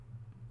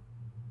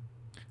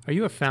Are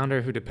you a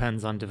founder who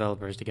depends on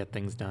developers to get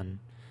things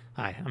done?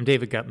 Hi, I'm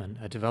David Gutman,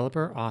 a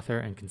developer, author,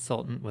 and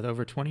consultant with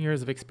over 20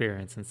 years of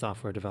experience in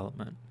software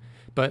development.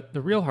 But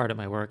the real heart of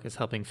my work is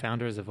helping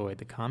founders avoid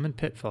the common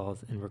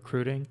pitfalls in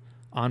recruiting,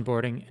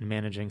 onboarding, and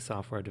managing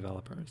software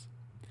developers.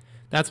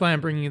 That's why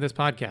I'm bringing you this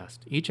podcast.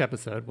 Each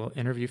episode will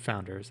interview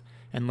founders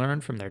and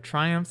learn from their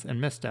triumphs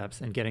and missteps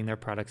in getting their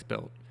products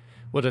built.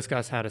 We'll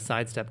discuss how to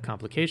sidestep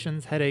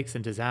complications, headaches,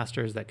 and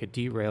disasters that could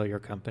derail your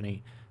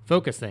company,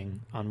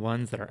 focusing on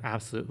ones that are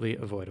absolutely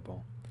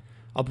avoidable.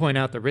 I'll point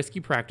out the risky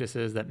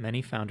practices that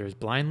many founders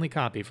blindly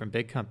copy from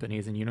big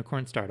companies and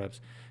unicorn startups,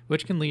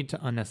 which can lead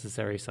to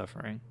unnecessary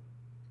suffering.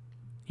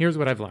 Here's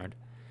what I've learned.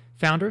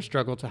 Founders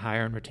struggle to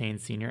hire and retain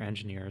senior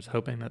engineers,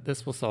 hoping that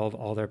this will solve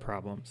all their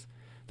problems.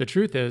 The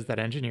truth is that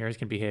engineers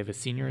can behave as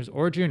seniors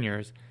or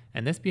juniors,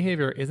 and this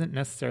behavior isn't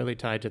necessarily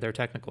tied to their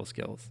technical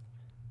skills.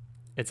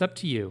 It's up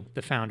to you,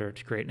 the founder,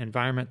 to create an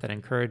environment that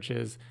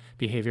encourages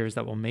behaviors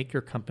that will make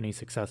your company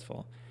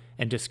successful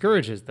and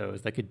discourages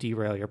those that could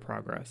derail your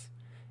progress.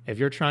 If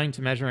you're trying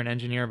to measure an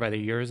engineer by the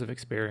years of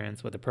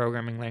experience with a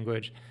programming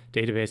language,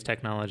 database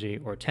technology,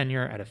 or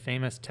tenure at a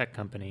famous tech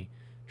company,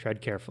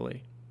 tread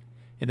carefully.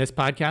 In this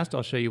podcast,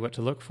 I'll show you what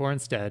to look for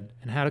instead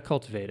and how to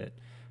cultivate it.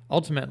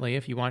 Ultimately,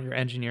 if you want your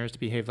engineers to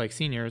behave like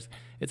seniors,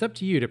 it's up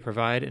to you to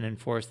provide and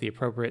enforce the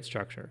appropriate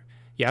structure.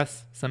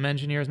 Yes, some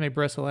engineers may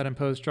bristle at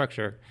imposed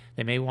structure.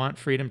 They may want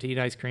freedom to eat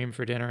ice cream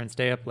for dinner and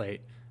stay up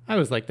late. I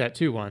was like that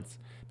too once.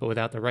 But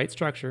without the right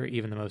structure,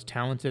 even the most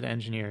talented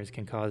engineers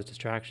can cause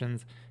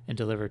distractions and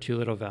deliver too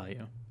little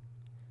value.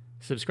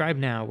 Subscribe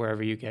now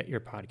wherever you get your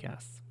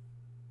podcasts.